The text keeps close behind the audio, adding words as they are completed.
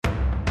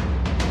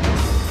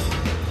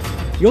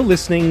You're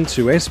listening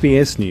to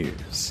SBS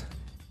News.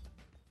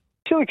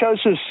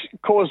 Silicosis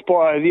caused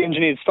by the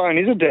engineered stone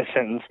is a death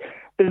sentence.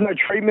 There's no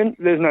treatment,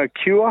 there's no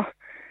cure,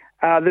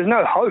 there's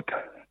no hope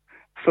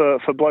for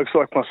blokes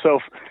like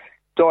myself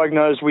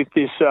diagnosed with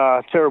this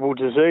terrible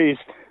disease.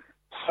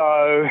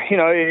 So,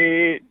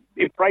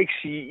 it breaks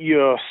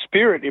your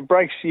spirit, it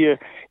breaks your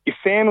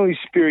family's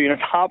spirit, and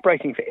it's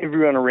heartbreaking for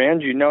everyone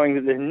around you knowing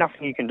that there's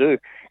nothing you can do.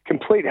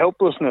 Complete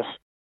helplessness.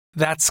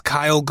 That's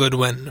Kyle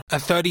Goodwin, a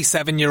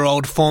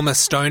 37-year-old former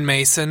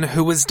stonemason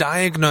who was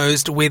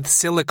diagnosed with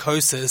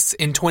silicosis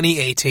in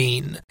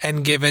 2018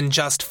 and given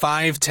just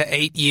 5 to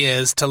 8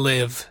 years to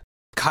live.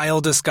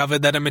 Kyle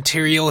discovered that a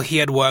material he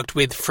had worked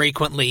with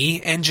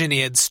frequently,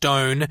 engineered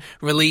stone,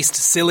 released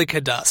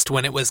silica dust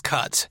when it was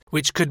cut,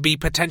 which could be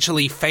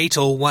potentially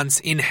fatal once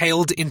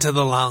inhaled into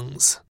the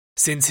lungs.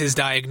 Since his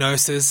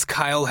diagnosis,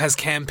 Kyle has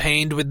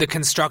campaigned with the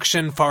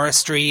Construction,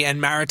 Forestry and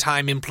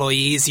Maritime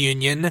Employees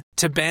Union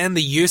to ban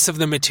the use of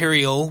the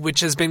material,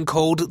 which has been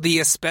called the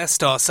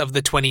asbestos of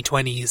the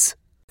 2020s.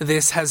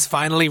 This has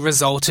finally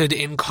resulted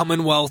in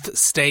Commonwealth,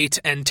 state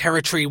and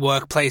territory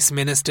workplace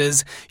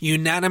ministers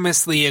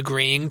unanimously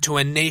agreeing to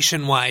a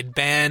nationwide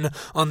ban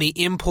on the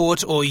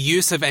import or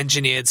use of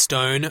engineered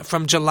stone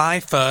from July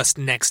 1st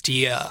next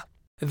year.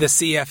 The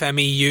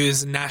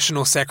CFMEU's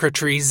National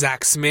Secretary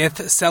Zack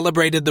Smith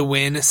celebrated the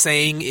win,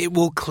 saying it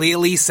will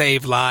clearly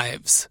save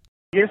lives.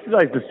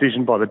 Yesterday's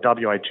decision by the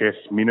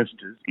WHS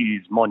ministers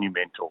is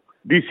monumental.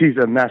 This is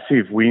a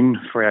massive win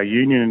for our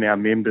union and our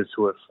members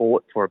who have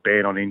fought for a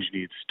ban on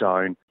engineered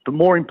stone. But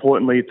more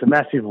importantly, it's a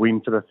massive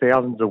win for the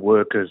thousands of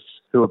workers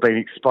who have been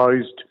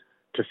exposed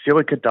to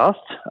silica dust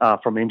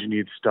from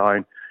engineered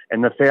stone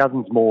and the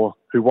thousands more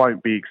who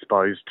won't be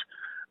exposed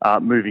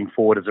moving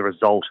forward as a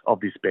result of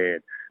this ban.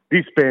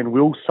 This ban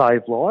will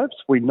save lives.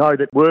 We know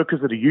that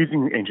workers that are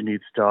using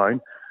engineered stone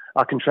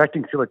are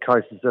contracting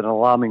silicosis at an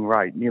alarming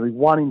rate, nearly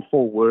 1 in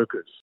 4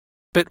 workers.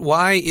 But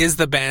why is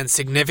the ban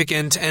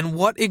significant, and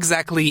what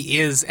exactly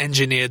is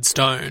engineered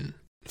stone?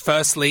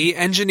 Firstly,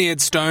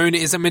 engineered stone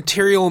is a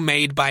material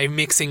made by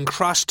mixing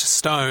crushed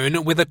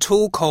stone with a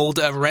tool called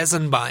a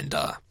resin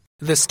binder.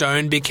 The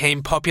stone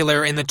became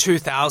popular in the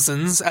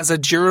 2000s as a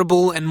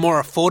durable and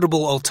more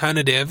affordable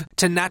alternative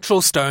to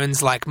natural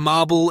stones like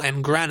marble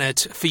and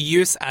granite for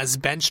use as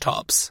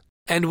benchtops.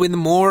 And with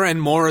more and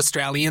more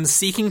Australians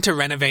seeking to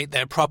renovate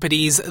their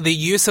properties, the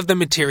use of the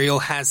material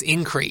has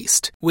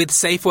increased, with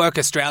SafeWork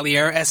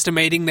Australia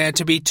estimating there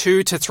to be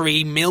 2 to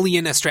 3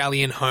 million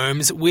Australian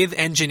homes with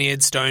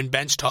engineered stone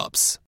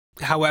benchtops.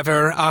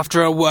 However,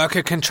 after a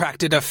worker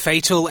contracted a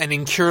fatal and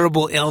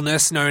incurable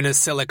illness known as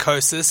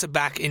silicosis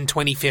back in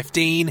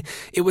 2015,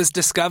 it was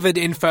discovered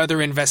in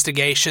further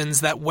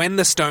investigations that when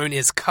the stone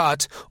is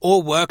cut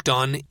or worked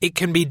on, it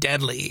can be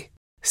deadly.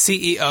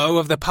 CEO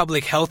of the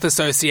Public Health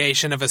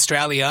Association of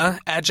Australia,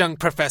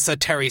 Adjunct Professor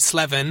Terry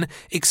Slevin,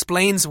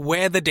 explains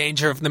where the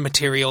danger of the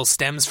material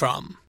stems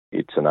from.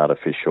 It's an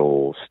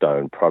artificial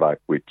stone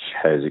product which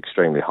has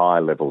extremely high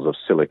levels of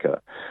silica,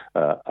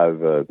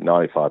 over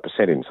 95%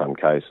 in some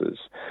cases.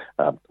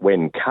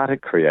 When cut,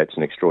 it creates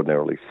an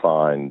extraordinarily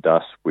fine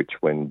dust which,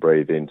 when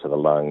breathed into the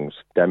lungs,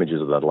 damages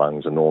the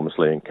lungs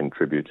enormously and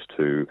contributes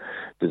to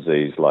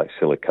disease like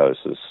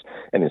silicosis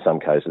and, in some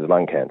cases,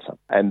 lung cancer.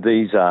 And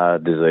these are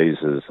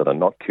diseases that are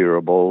not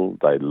curable.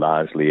 They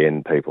largely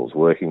end people's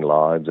working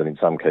lives, and in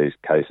some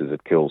cases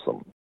it kills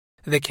them.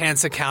 The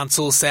Cancer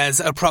Council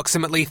says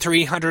approximately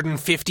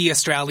 350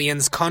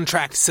 Australians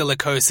contract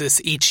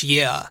silicosis each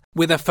year,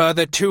 with a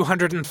further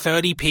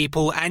 230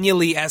 people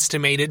annually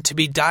estimated to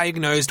be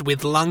diagnosed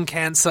with lung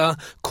cancer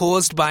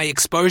caused by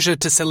exposure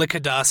to silica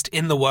dust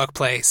in the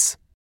workplace.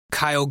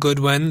 Kyle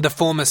Goodwin, the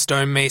former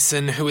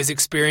stonemason who is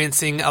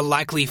experiencing a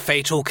likely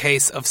fatal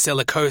case of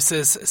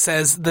silicosis,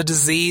 says the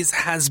disease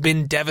has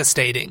been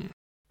devastating.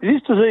 This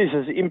disease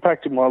has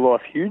impacted my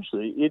life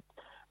hugely. It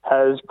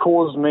has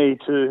caused me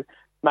to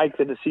make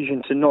the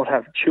decision to not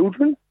have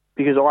children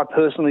because I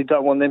personally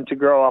don't want them to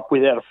grow up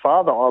without a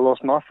father. I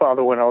lost my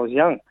father when I was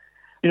young.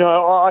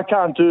 I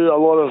can't do a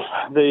lot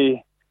of the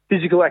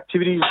physical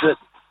activities that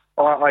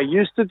I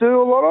used to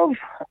do a lot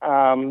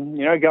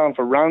of, going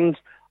for runs.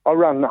 I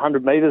run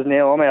 100 metres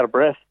now, I'm out of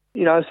breath.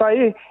 So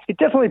it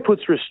definitely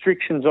puts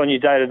restrictions on your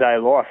day-to-day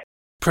life.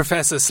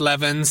 Professor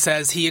Slevin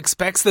says he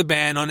expects the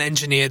ban on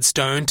engineered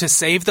stone to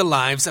save the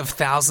lives of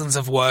thousands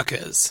of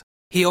workers.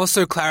 He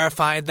also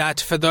clarified that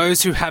for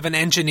those who have an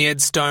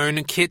engineered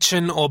stone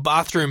kitchen or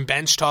bathroom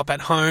benchtop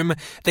at home,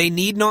 they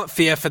need not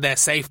fear for their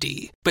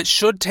safety, but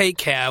should take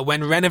care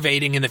when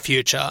renovating in the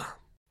future.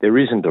 There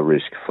isn't a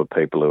risk for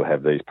people who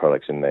have these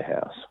products in their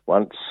house.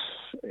 Once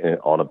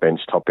on a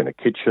benchtop in a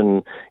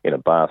kitchen, in a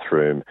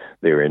bathroom,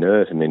 they're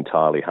inert and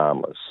entirely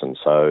harmless. And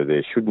so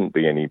there shouldn't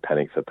be any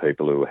panic for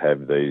people who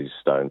have these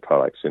stone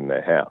products in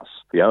their house.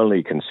 The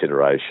only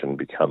consideration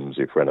becomes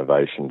if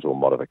renovations or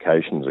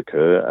modifications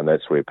occur, and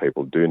that's where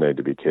people do need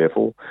to be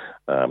careful.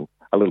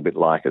 A little bit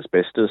like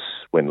asbestos,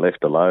 when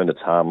left alone it's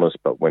harmless,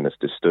 but when it's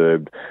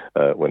disturbed,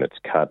 when it's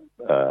cut,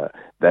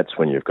 that's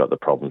when you've got the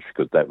problems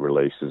because that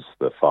releases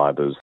the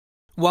fibres.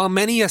 While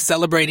many are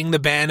celebrating the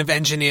ban of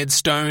engineered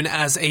stone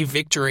as a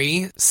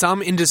victory,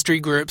 some industry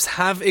groups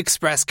have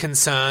expressed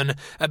concern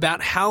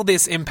about how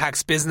this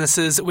impacts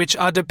businesses which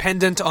are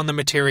dependent on the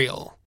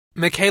material.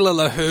 Michaela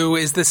Lahu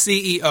is the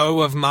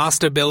CEO of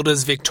Master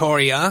Builders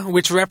Victoria,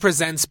 which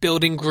represents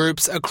building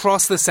groups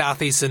across the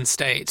southeastern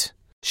state.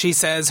 She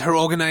says her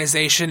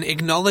organisation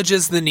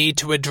acknowledges the need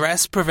to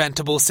address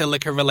preventable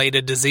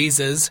silica-related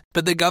diseases,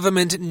 but the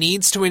government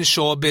needs to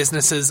ensure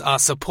businesses are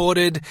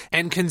supported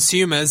and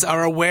consumers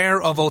are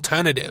aware of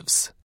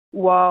alternatives.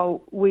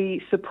 While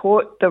we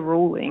support the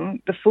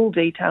ruling, the full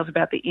details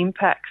about the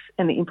impacts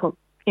and the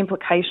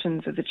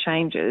implications of the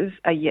changes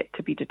are yet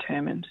to be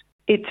determined.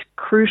 It's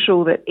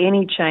crucial that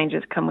any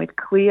changes come with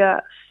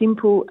clear,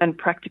 simple and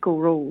practical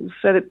rules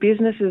so that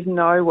businesses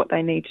know what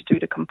they need to do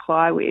to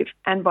comply with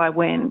and by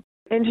when.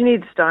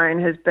 Engineered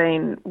stone has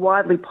been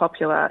widely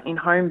popular in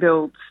home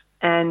builds,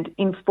 and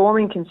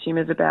informing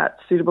consumers about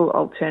suitable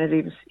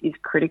alternatives is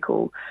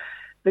critical.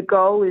 The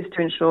goal is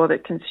to ensure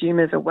that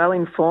consumers are well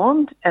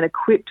informed and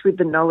equipped with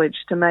the knowledge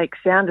to make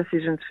sound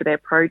decisions for their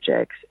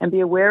projects and be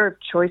aware of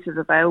choices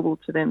available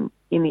to them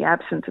in the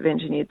absence of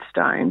engineered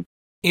stone.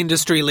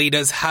 Industry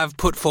leaders have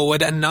put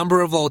forward a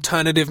number of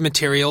alternative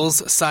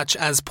materials such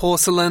as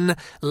porcelain,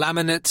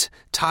 laminate,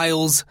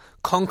 tiles,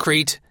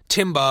 concrete,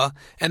 timber,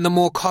 and the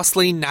more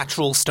costly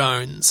natural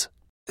stones.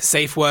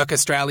 Safe Work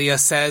Australia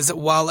says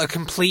while a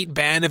complete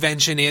ban of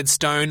engineered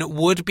stone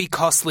would be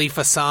costly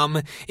for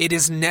some, it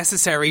is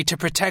necessary to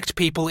protect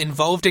people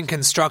involved in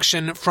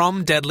construction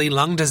from deadly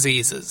lung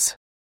diseases.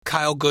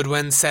 Kyle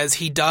Goodwin says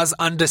he does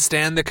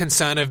understand the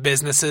concern of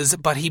businesses,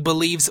 but he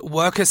believes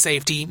worker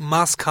safety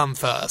must come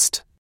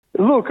first.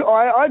 Look,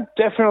 I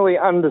definitely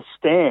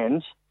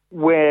understand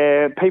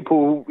where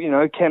people,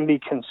 can be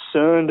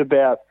concerned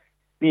about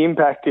the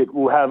impact it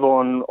will have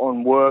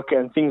on work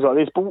and things like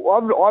this. But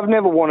I've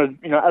never wanted,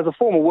 as a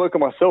former worker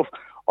myself,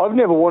 I've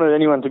never wanted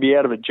anyone to be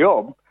out of a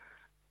job.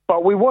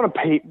 But we want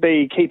to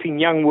be keeping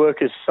young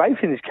workers safe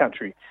in this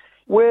country.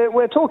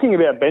 We're talking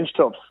about bench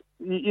tops.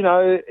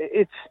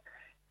 There's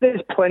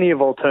plenty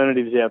of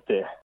alternatives out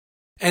there.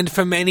 And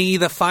for many,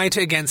 the fight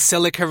against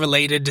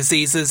silica-related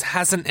diseases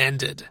hasn't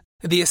ended.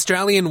 The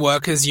Australian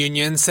Workers'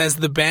 Union says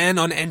the ban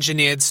on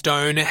engineered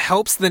stone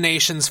helps the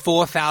nation's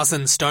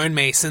 4,000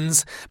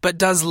 stonemasons, but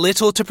does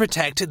little to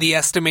protect the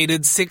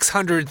estimated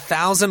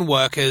 600,000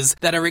 workers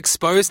that are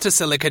exposed to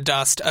silica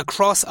dust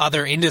across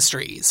other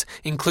industries,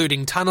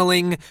 including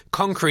tunnelling,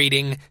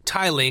 concreting,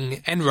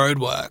 tiling, and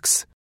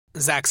roadworks.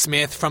 Zach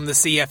Smith from the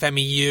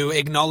CFMEU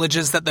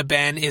acknowledges that the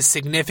ban is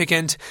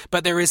significant,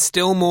 but there is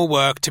still more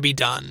work to be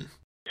done.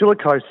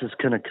 Silicosis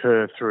can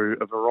occur through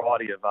a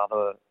variety of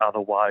other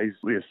ways.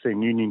 We have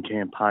seen union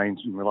campaigns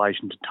in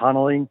relation to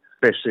tunnelling,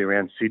 especially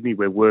around Sydney,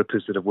 where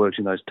workers that have worked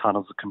in those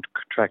tunnels have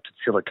contracted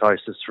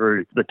silicosis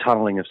through the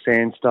tunnelling of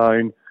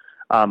sandstone.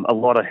 A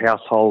lot of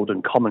household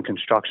and common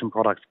construction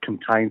products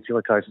contain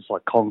silicosis,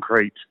 like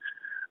concrete,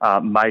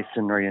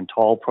 masonry and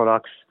tile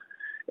products.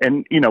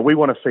 And, we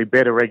want to see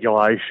better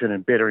regulation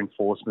and better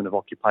enforcement of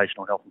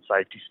occupational health and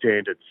safety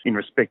standards in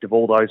respect of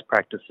all those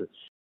practices.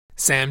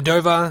 Sam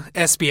Dover,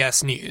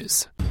 SBS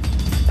News.